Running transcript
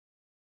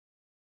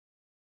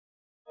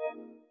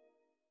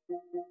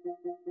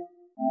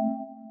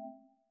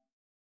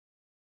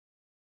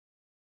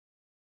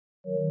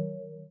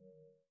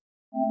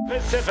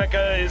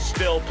Pacifica is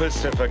still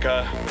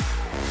Pacifica.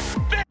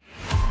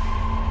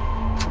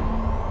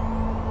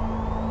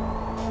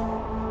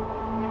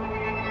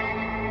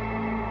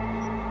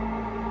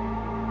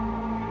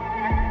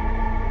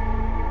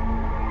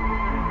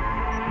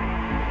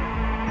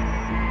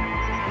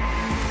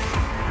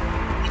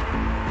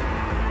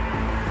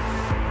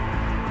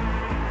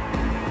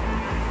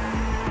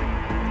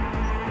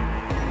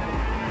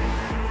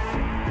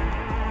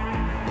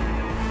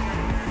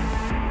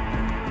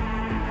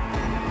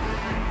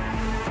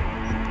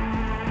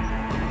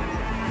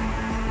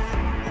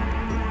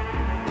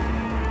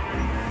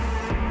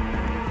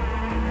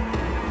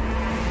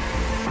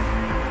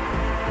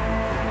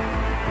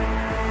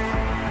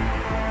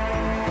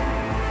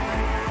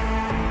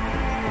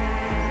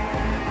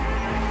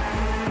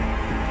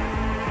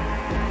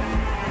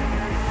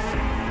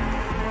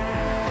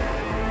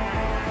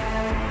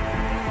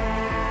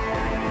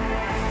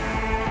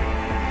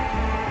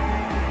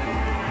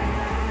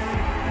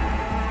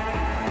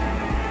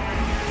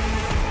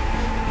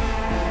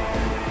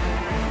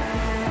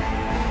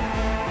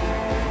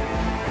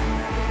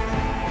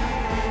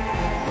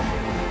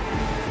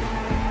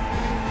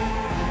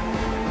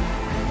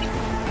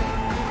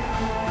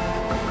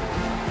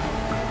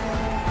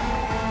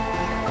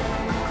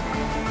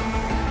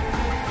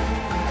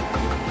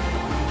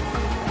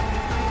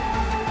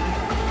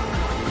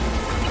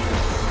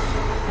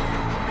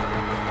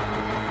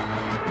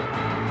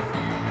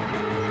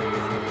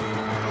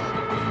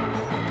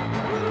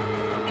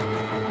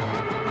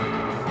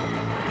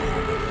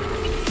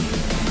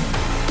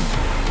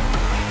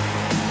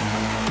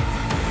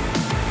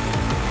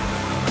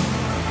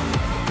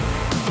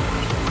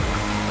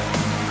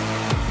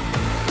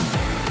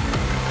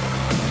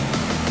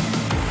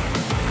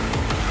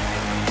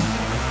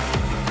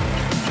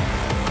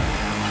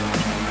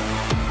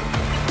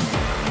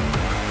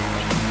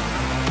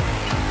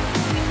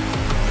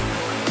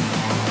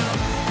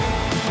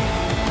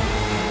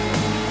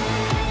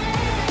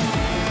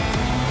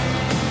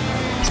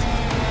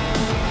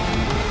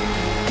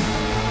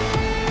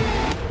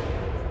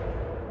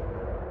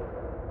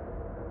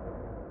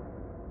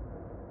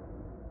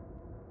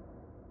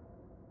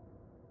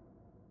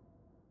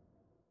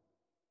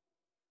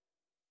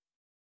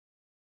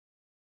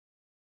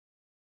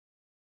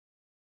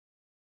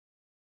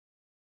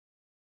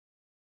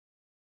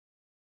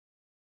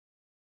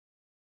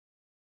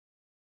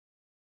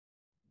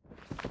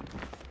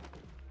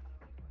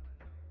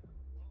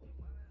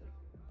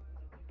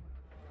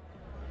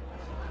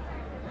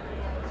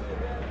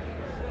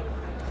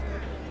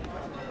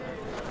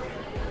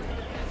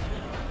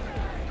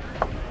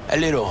 A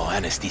little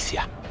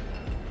anesthesia.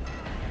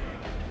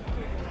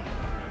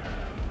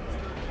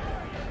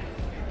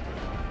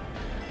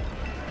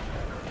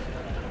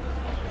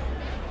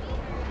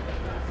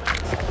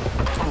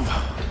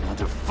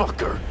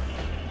 Motherfucker.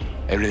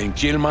 Everything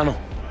chill, mano?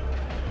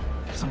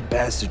 Some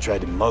bastard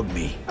tried to mug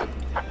me.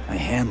 I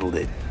handled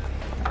it.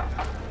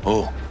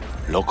 Oh,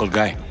 local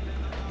guy.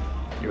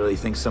 You really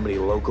think somebody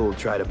local will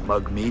try to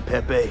mug me,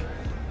 Pepe?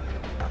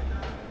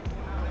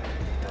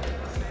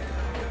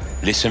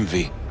 Listen,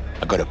 V.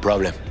 I got a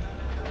problem.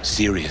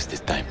 Serious this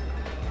time.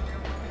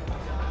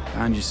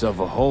 Found yourself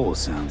a hole,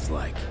 sounds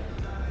like.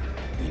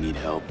 You need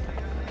help?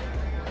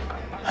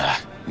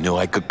 Knew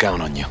I could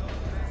count on you.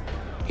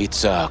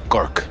 It's,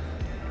 Kirk.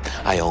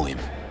 I owe him.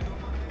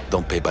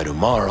 Don't pay by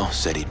tomorrow,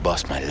 said he'd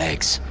bust my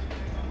legs.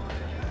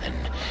 And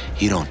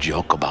he don't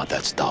joke about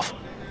that stuff.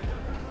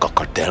 Got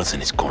cartels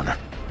in his corner.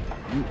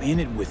 You in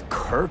it with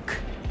Kirk?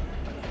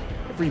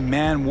 Every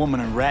man, woman,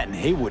 and rat in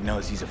Haywood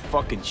knows he's a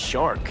fucking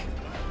shark.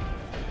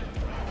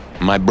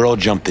 My bro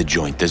jumped the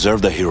joint,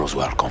 deserved a hero's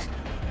welcome.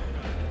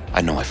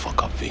 I know I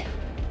fuck up, V.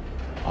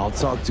 I'll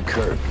talk to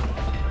Kirk,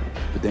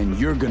 but then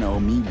you're gonna owe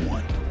me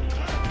one.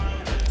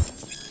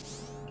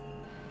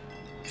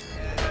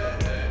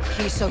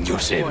 He's so You're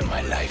saving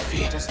my life,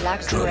 V. Just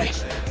lacks Truly.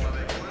 direction.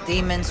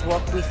 Demons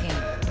walk with him.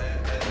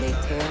 They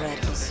tear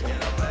at his soul.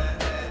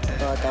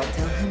 But I'll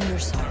tell him you're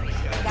sorry.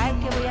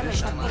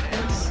 Wish to make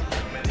peace.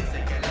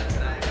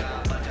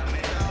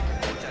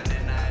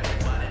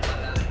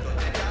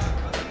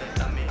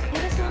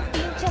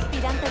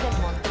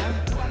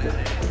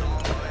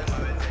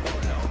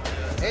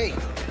 Hey,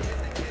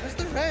 where's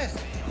the rest?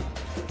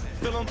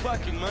 Still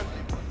unpacking, man.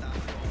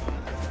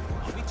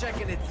 I'll be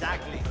checking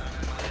exactly.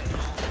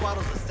 2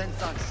 bottles of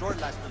Sense on short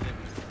last delivery.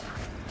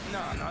 No,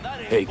 that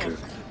ain't Hey, Kirk.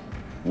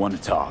 Want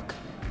to talk?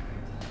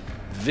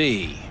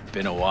 V,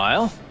 been a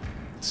while?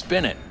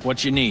 Spin it.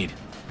 What you need?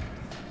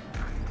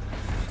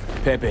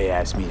 Pepe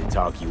asked me to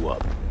talk you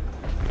up.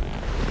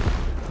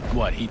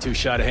 What, he too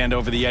shy to hand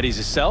over the Yetis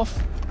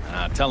himself?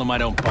 Tell him I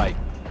don't bite.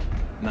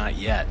 Not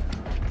yet.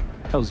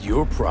 How's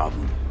your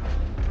problem?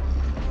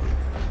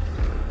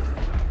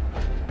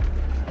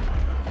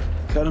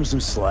 Cut him some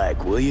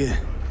slack, will you?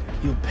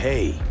 He'll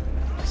pay.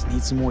 Just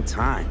need some more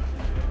time.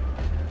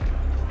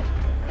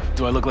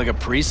 Do I look like a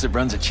priest that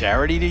runs a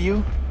charity to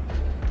you?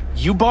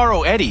 You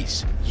borrow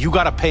Eddie's, you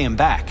gotta pay him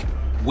back.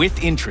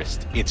 With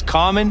interest. It's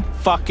common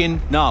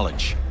fucking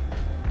knowledge.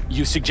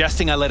 You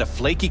suggesting I let a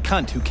flaky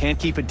cunt who can't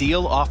keep a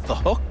deal off the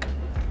hook?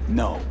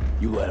 No,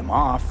 you let him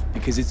off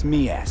because it's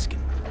me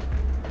asking.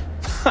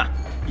 Ha!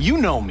 You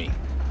know me.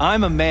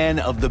 I'm a man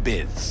of the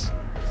biz.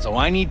 So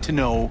I need to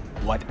know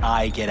what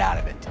I get out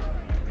of it.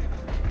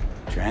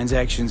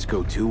 Transactions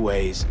go two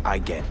ways, I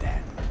get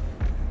that.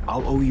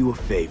 I'll owe you a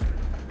favor.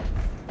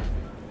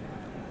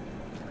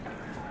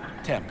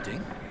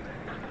 Tempting.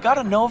 Got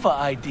a Nova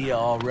idea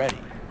already.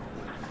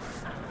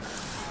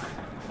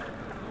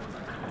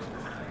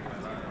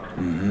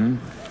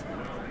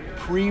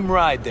 Preem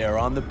ride there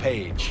on the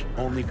page.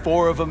 Only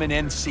 4 of them in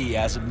NC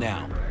as of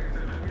now.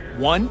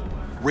 1,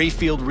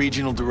 Rayfield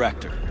Regional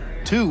Director.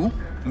 2,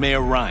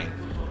 Mayor Ryan.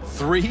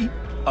 3,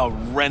 a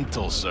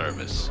rental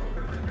service.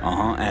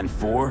 And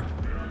 4?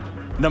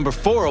 Number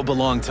 4 will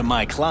belong to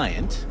my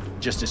client,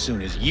 just as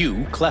soon as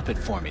you clep it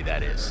for me,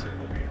 that is.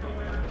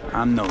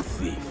 I'm no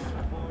thief.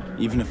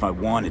 Even if I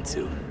wanted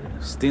to,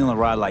 stealing a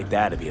ride like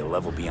that'd be a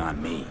level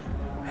beyond me.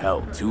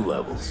 Hell, 2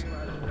 levels.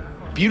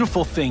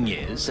 Beautiful thing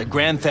is, a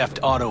Grand Theft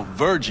Auto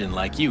virgin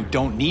like you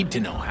don't need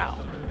to know how.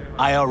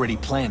 I already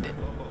planned it.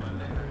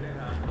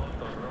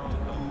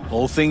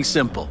 Whole thing's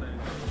simple.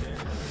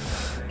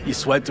 You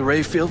swipe the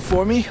Rayfield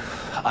for me,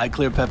 I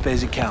clear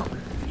Pepe's account.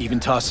 Even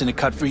toss in a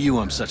cut for you,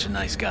 I'm such a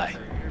nice guy.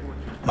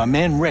 My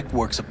man Rick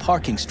works a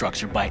parking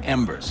structure by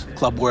Embers,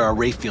 club where our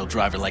Rayfield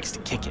driver likes to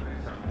kick it.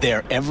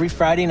 There every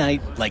Friday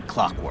night, like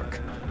clockwork.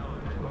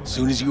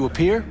 Soon as you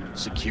appear,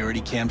 security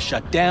cam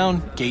shut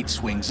down, gate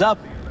swings up,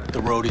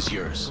 the road is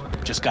yours.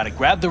 Just gotta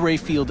grab the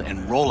Rayfield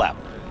and roll out.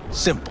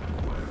 Simple.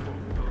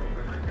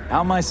 How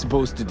am I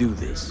supposed to do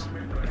this?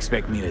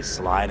 Expect me to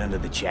slide under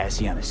the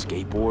chassis on a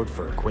skateboard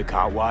for a quick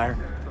hot wire?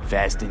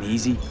 Fast and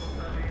easy?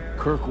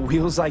 Kirk,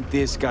 wheels like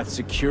this got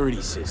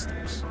security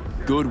systems.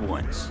 Good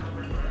ones.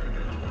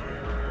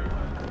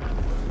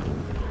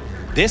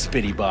 This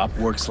bitty bop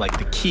works like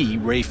the key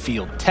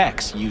Rayfield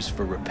techs use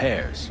for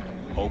repairs.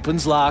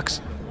 Opens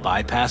locks,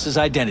 bypasses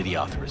identity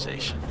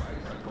authorization.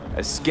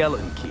 A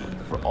skeleton key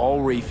for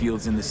all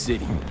Rayfields in the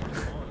city.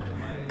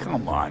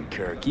 Come on,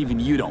 Kirk, even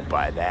you don't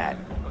buy that.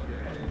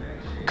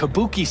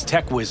 Kabuki's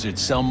tech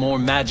wizards sell more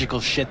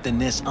magical shit than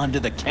this under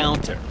the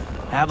counter.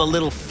 Have a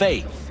little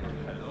faith.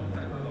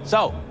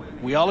 So,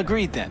 we all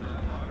agreed then?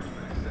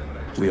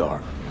 We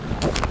are.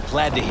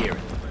 Glad to hear it.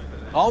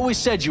 Always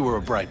said you were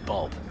a bright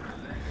bulb.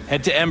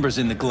 Head to Embers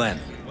in the Glen.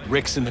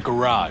 Rick's in the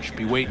garage.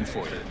 Be waiting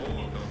for you.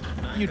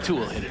 You two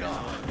will hit it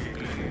off.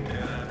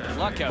 Good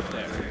luck out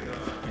there.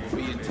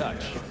 We'll be in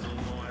touch.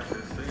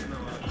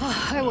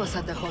 I was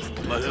at the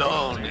hospital.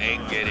 Malone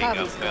ain't getting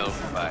a bell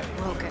fight.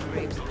 Broken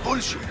ribs.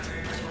 Bullshit.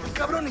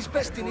 Cabron is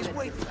best in his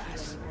weight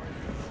class.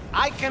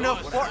 I can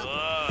afford...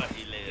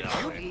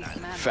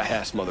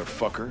 Fat-ass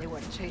motherfucker. They were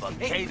chasing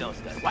Hey,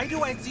 why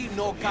do I see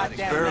no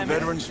goddamn Spare lemon,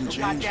 veterans some no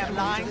change. goddamn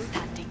lines?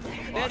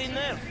 standing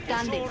there.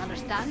 Standing,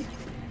 understand?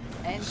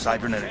 And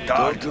Cybernetic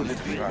dog. Go to the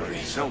people where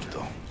he's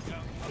though.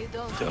 you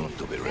don't Tell him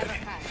to be ready.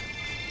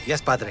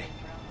 Yes, Padre.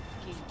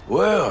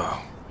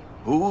 Well,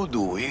 who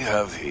do we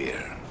have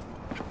here?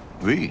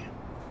 We?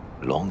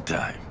 Long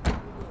time.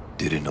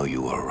 Didn't know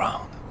you were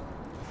around.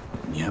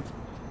 Yep.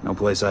 No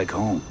place like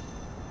home.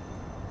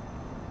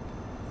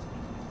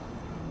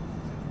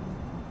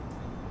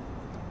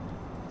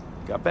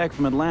 Got back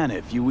from Atlanta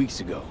a few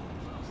weeks ago.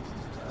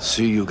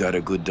 See you got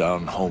a good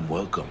down-home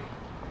welcome.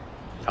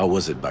 How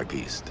was it back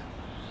east?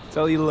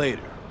 Tell you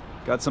later.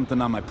 Got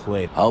something on my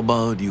plate. How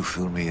about you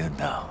fill me in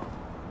now?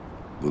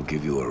 We'll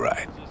give you a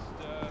ride.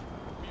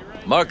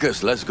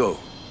 Marcus, let's go.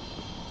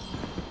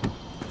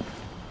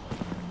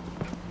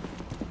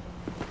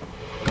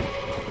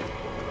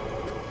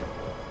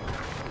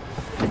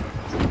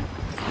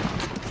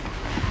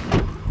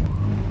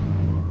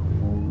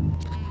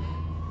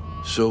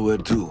 So where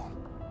to?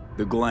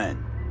 The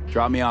Glen.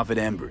 Drop me off at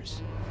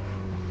Embers.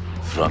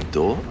 Front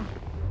door?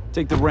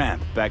 Take the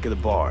ramp, back of the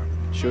bar.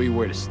 Show you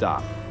where to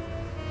stop.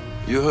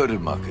 You heard it,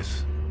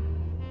 Marcus.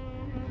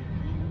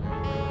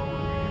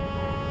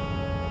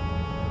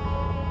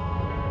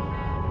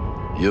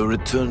 Your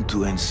return to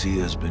NC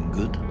has been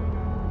good?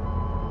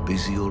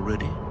 Busy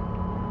already?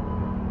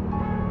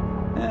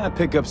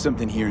 Pick up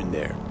something here and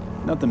there.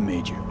 Nothing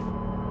major.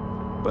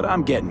 But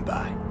I'm getting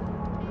by.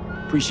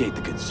 Appreciate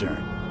the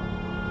concern.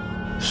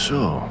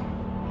 So,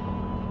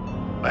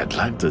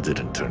 Atlanta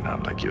didn't turn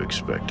out like you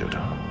expected,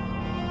 huh?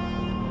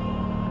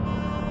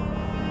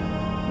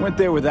 Went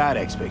there without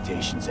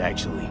expectations,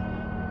 actually.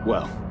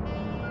 Well,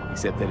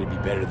 except that it'd be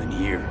better than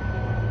here.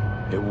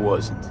 It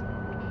wasn't.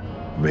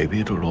 Maybe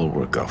it'll all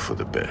work out for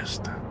the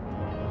best.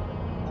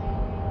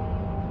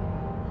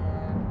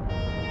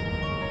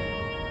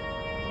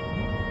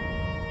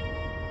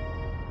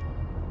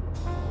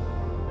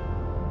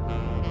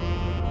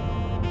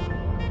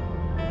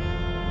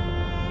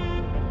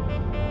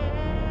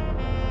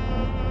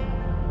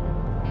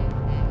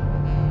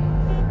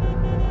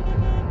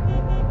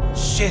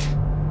 Shit!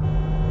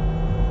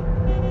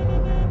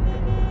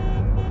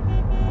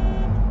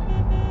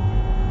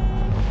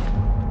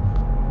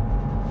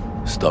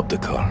 Stop the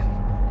car.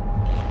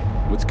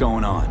 What's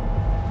going on?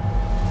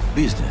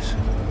 Business.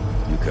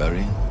 You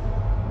carrying?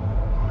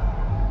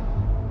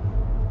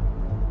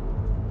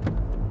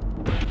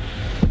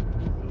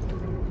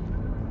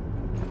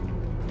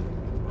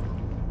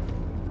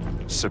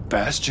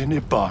 Sebastian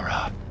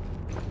Ibarra.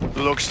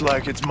 Looks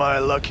like it's my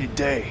lucky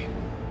day.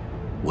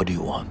 What do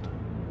you want?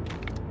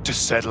 To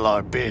settle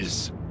our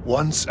biz,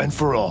 once and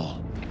for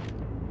all.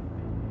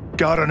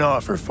 Got an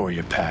offer for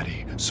you,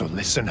 Patty, so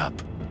listen up.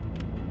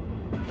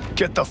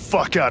 Get the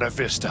fuck out of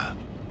Vista.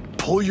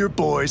 Pull your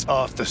boys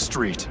off the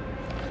street.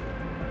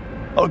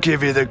 I'll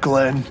give you the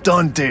Glen,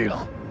 done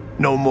deal.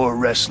 No more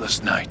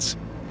restless nights.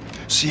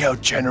 See how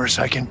generous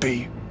I can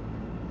be?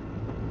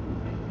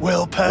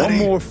 Well, Patty...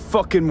 One more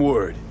fucking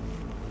word.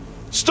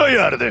 Stay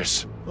out of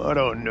this! I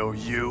don't know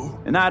you.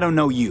 And I don't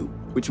know you,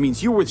 which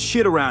means you're worth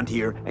shit around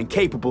here and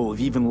capable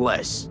of even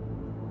less.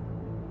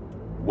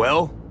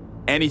 Well,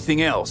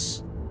 anything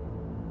else?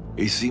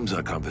 It seems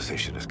our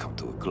conversation has come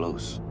to a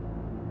close.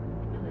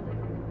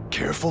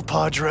 Careful,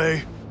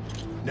 Padre.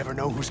 Never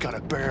know who's got a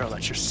barrel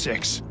at your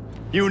six.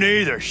 You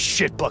neither,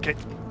 shit bucket.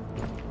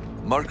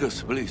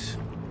 Marcus, please.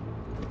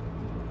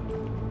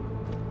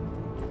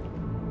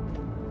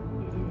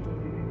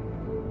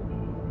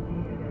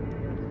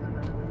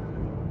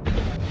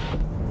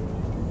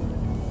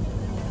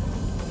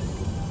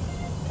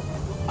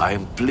 I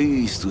am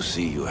pleased to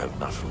see you have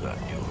not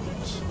forgotten your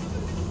roots.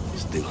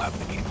 Still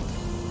happening.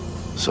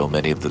 So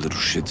many of the little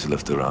shits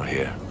left around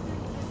here.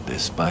 Their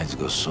spines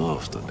go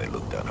soft when they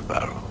look down a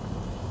barrel.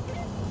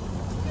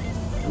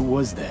 Who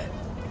was that?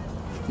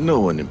 No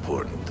one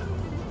important.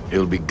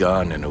 He'll be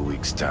gone in a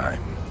week's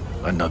time.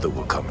 Another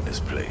will come in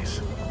his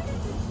place.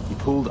 He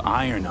pulled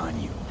iron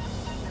on you.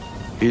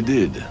 He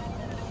did.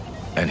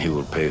 And he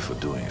will pay for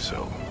doing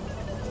so.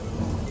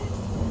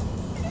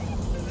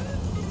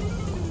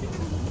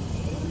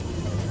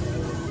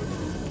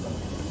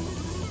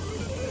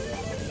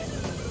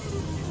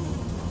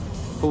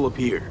 Pull up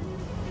here.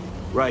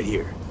 Right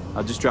here.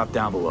 I'll just drop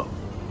down below.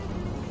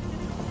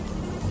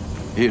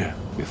 Here,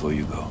 before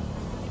you go.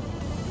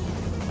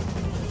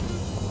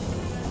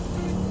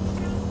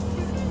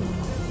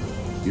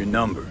 Your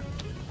number.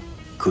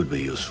 Could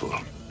be useful.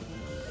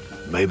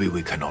 Maybe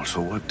we can also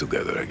work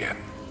together again.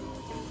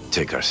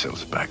 Take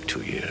ourselves back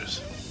 2 years.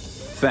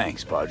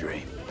 Thanks,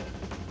 Padre.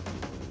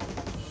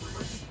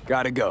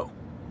 Gotta go.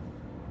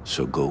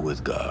 So go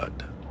with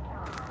God.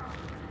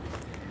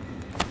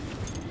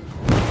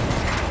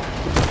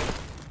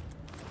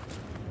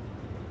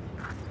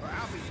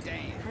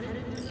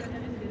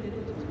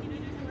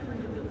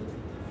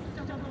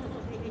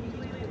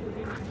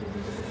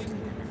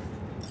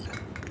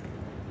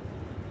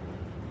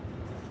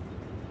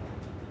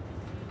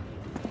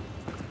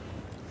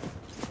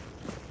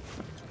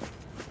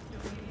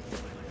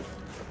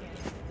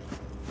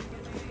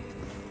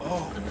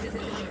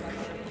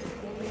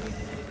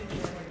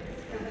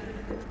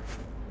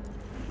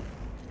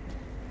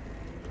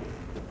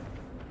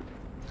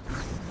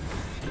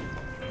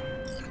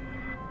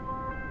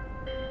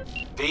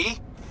 V?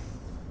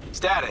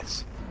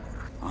 Status?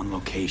 On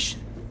location.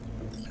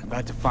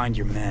 About to find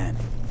your man.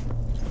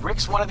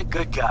 Rick's one of the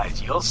good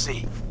guys, you'll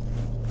see.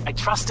 I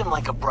trust him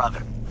like a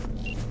brother.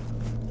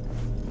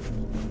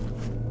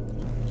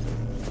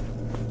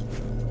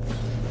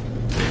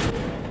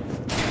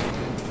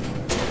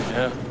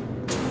 Yeah?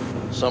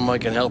 Something I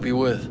can help you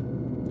with?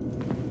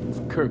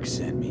 Kirk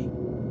sent me.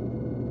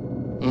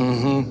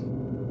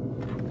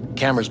 Mm-hmm.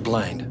 Camera's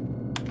blind.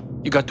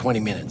 You got 20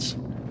 minutes.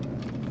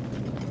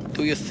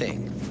 Do your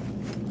thing.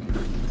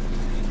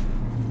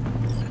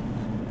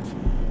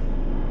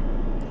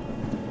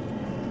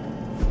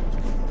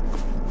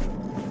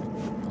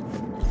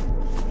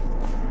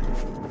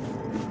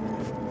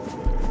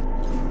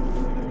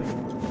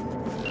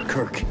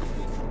 Kirk,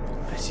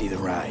 I see the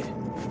ride.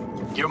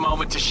 Your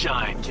moment to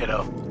shine,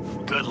 kiddo.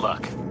 Good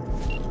luck.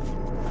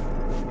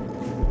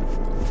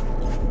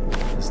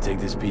 Let's take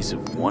this piece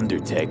of wonder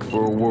tech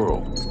for a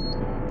whirl.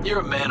 You're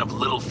a man of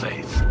little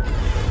faith.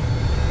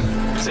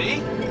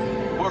 See?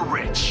 We're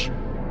rich.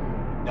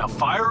 Now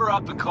fire her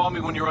up and call me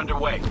when you're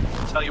underway.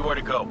 I'll tell you where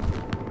to go.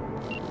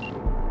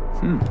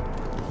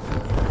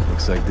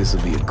 Looks like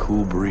this'll be a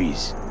cool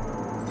breeze.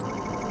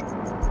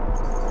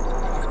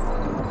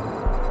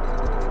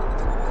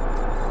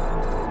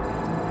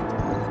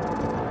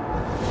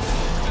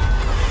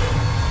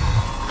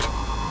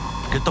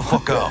 Get the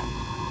fuck out.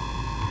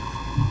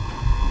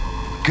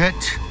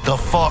 Get the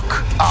fuck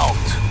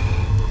out.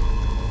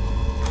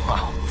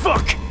 Wow.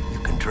 Fuck! You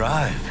can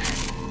drive.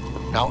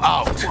 Now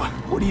out.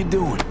 What are you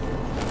doing?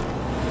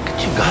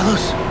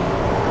 Chingados.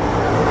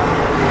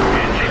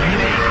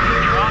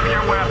 Drop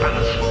your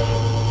weapons.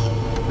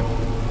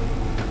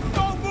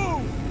 Don't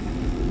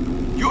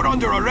move! You're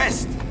under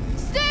arrest.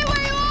 Stay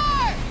where you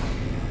are!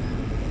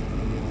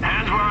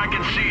 Hands where I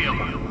can see them.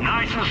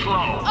 Nice and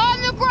slow.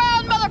 On the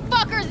ground,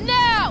 motherfuckers,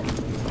 now!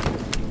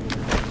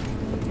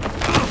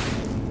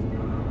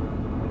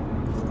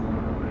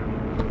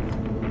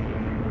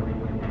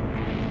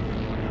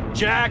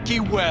 Jackie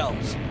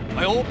Wells,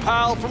 my old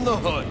pal from the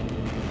hood.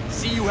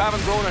 See you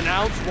haven't grown an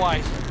ounce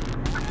wiser.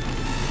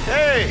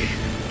 Hey!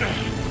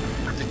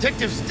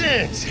 Detective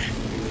Stintz.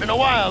 Been a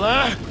while,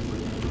 huh?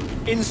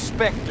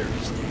 Inspector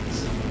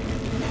Stintz.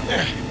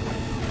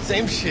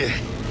 Same shit.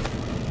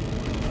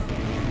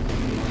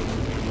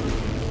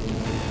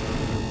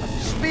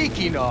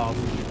 Speaking of,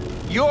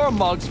 your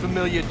mug's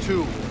familiar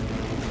too.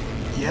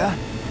 Yeah?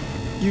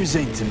 Yours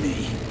ain't to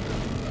me.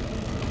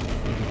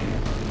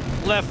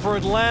 Left for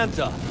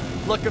Atlanta,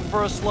 looking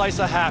for a slice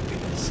of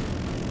happiness.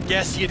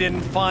 Guess you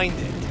didn't find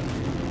it.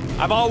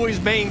 I've always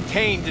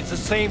maintained it's the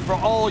same for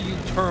all you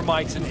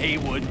termites in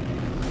Haywood.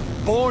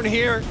 Born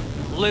here,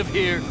 live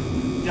here,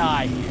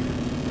 die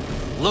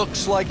here.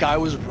 Looks like I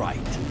was right.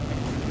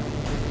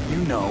 You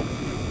know,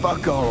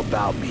 fuck all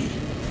about me.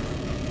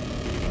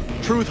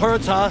 Truth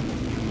hurts, huh?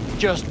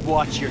 Just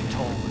watch your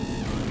tone.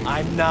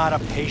 I'm not a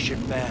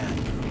patient man.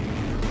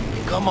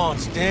 Come on,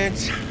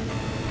 Stintz.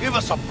 Give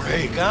us a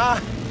break, huh?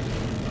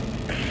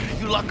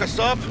 You lock us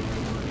up,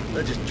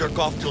 let's just jerk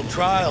off till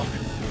trial.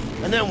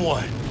 And then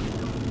what?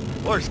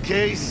 Worst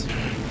case,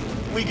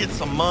 we get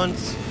some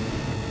months.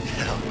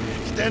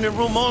 Standing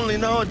room only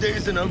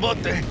nowadays in El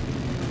Bote.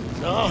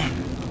 So,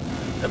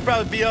 they'll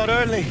probably be out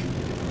early.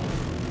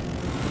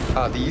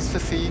 Are these the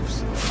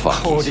thieves?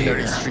 Fuck,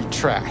 Ordinary street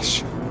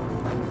trash.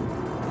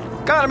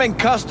 Got him in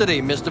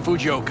custody, Mr.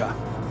 Fujioka.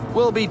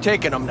 We'll be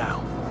taking him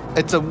now.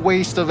 It's a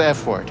waste of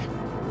effort.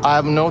 I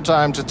have no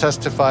time to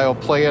testify or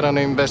play at an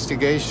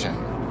investigation.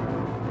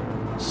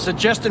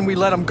 Suggesting we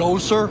let him go,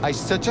 sir? I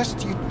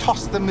suggest you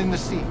toss them in the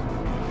sea.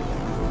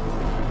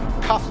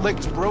 Cuff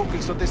leg's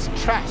broken so this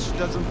trash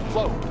doesn't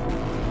float.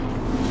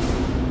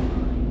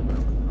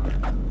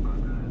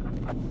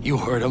 You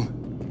heard him.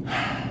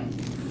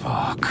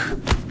 Fuck.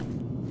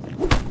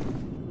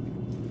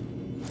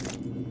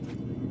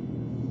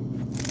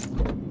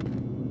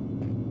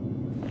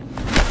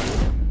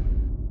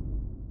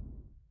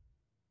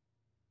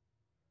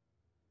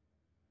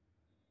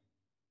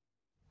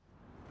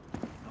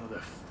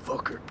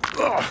 Motherfucker.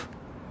 Ugh.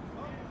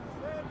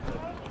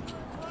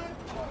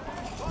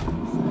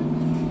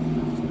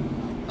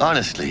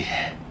 Honestly,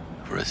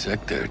 for a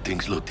sec there,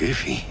 things looked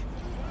iffy.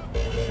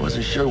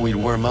 Wasn't sure we'd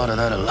worm out of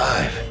that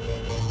alive.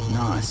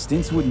 Nah,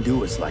 Stintz wouldn't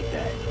do us like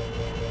that.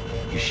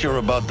 You sure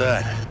about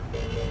that?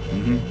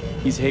 Mm-hmm.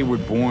 He's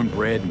Hayward born,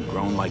 bred, and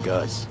grown like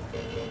us.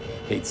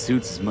 Hates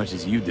suits as much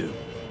as you do.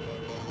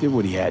 Did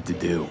what he had to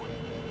do.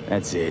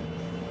 That's it.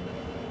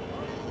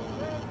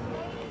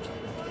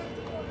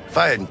 If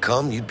I hadn't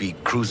come, you'd be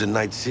cruising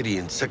Night City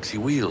in sexy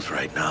wheels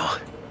right now.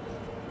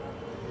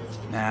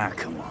 Nah,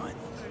 come on.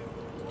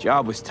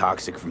 Job was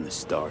toxic from the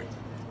start.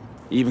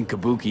 Even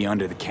Kabuki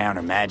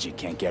under-the-counter magic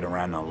can't get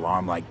around an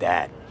alarm like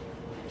that.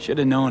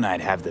 Should've known I'd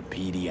have the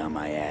PD on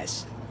my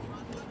ass.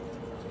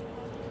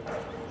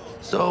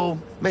 So,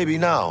 maybe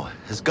now,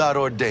 as God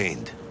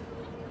ordained.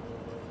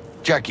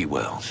 Jackie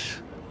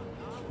Wells.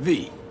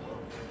 V.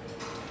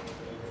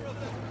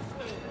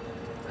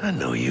 I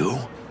know you.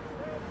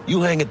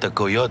 You hang at the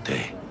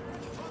Coyote.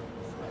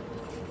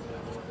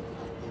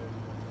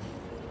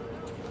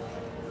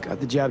 Got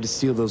the job to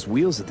steal those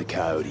wheels at the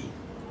Coyote.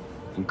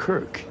 From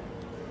Kirk.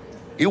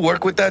 You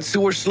work with that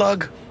sewer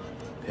slug?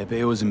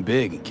 Pepe wasn't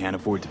big and can't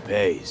afford to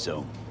pay,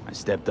 so I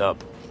stepped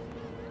up.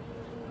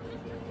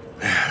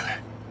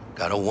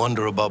 Gotta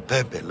wonder about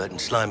Pepe letting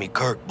slimy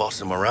Kirk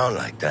boss him around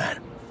like that.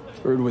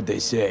 Heard what they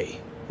say.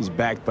 He's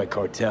backed by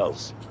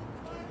cartels.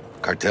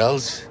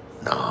 Cartels?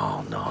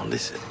 No,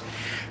 listen.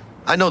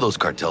 I know those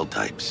cartel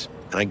types,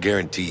 and I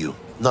guarantee you,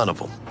 none of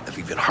them have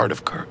even heard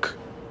of Kirk.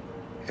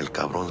 El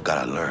cabron's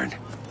gotta learn.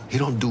 He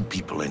don't do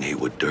people in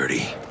Haywood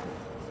dirty.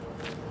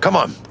 Come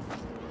on,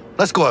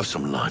 let's go have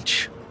some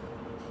lunch.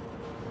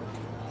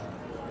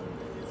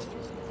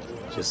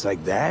 Just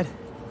like that?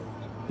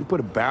 You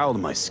put a barrel to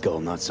my skull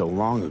not so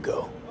long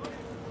ago.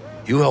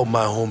 You help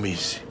my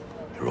homies,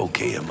 you're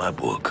okay in my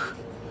book.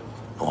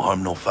 No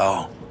harm, no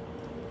foul.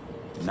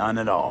 None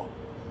at all.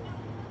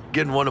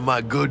 Getting one of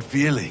my good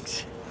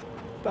feelings.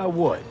 About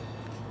what?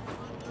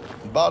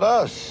 About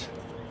us.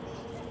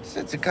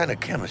 Sense a kind of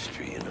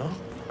chemistry, you know?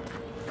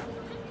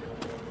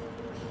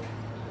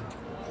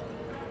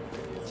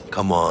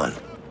 Come on.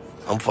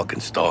 I'm fucking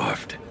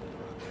starved.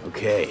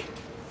 Okay.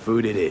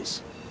 Food it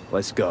is.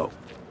 Let's go.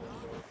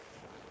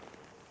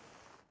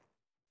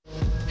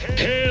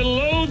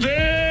 Hello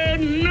there,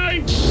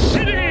 Night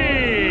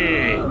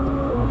City!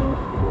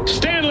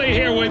 Stanley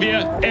here with you,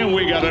 and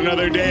we got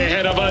another day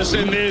ahead of us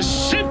in this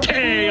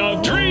city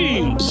of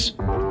dreams.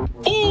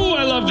 Ooh,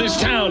 I love this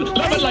town.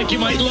 Love it like you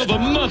might love a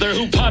mother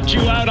who popped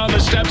you out on the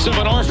steps of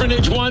an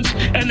orphanage once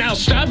and now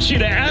stops you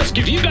to ask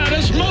if you got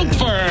a smoke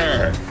for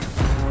her.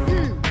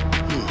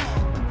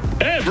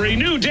 Every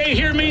new day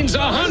here means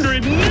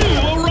 100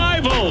 new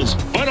arrivals,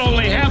 but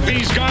only half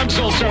these gonks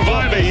will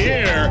survive a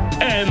year,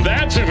 and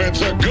that's if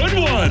it's a good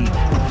one.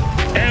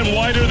 And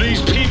why do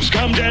these peeps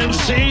come to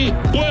NC?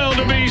 Well,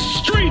 to be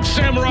street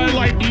samurai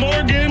like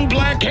Morgan,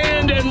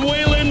 Blackhand, and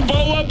Waylon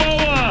Boa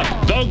Boa.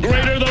 The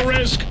greater the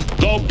risk,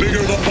 the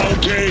bigger the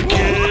bounty,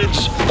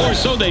 kids. Or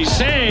so they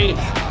say,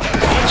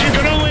 but you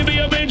can only be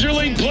a major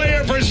league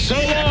player for so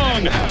long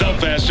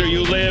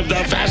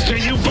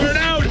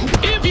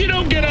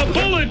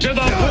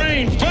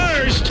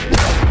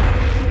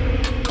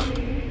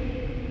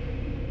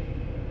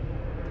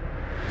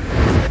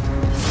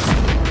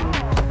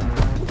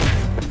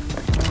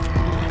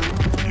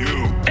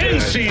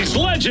galaxy's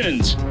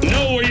legends.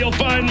 Know where you'll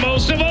find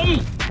most of them?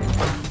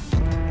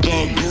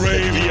 The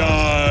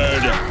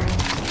graveyard.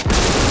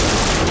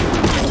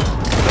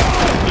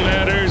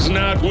 Matters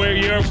not where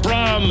you're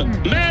from.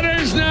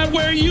 Matters not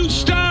where you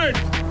start.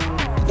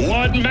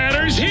 What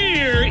matters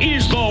here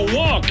is the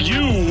walk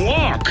you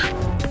walk.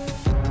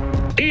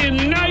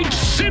 In Night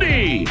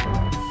City,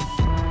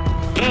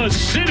 the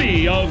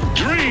city of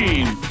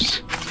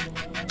dreams.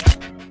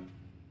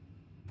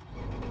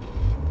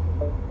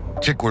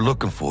 Chick we're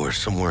looking for is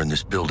somewhere in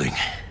this building.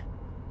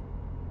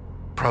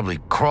 Probably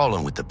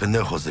crawling with the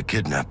pendejos that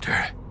kidnapped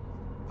her.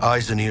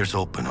 Eyes and ears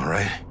open, all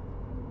right?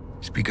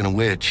 Speaking of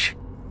which,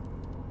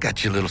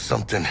 got you a little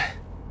something.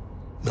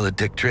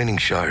 Militech training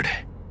shard.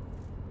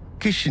 In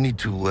case you need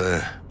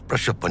to,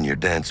 brush up on your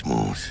dance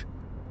moves.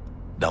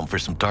 Down for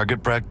some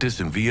target practice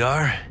in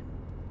VR?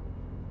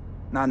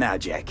 Not now,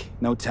 Jack.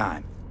 No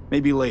time.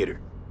 Maybe later.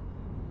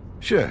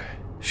 Sure.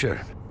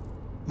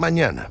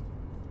 Mañana.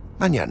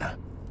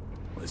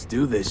 Let's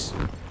do this.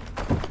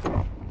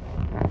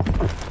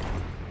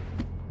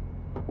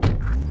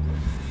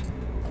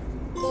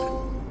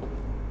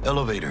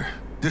 Elevator.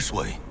 This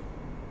way.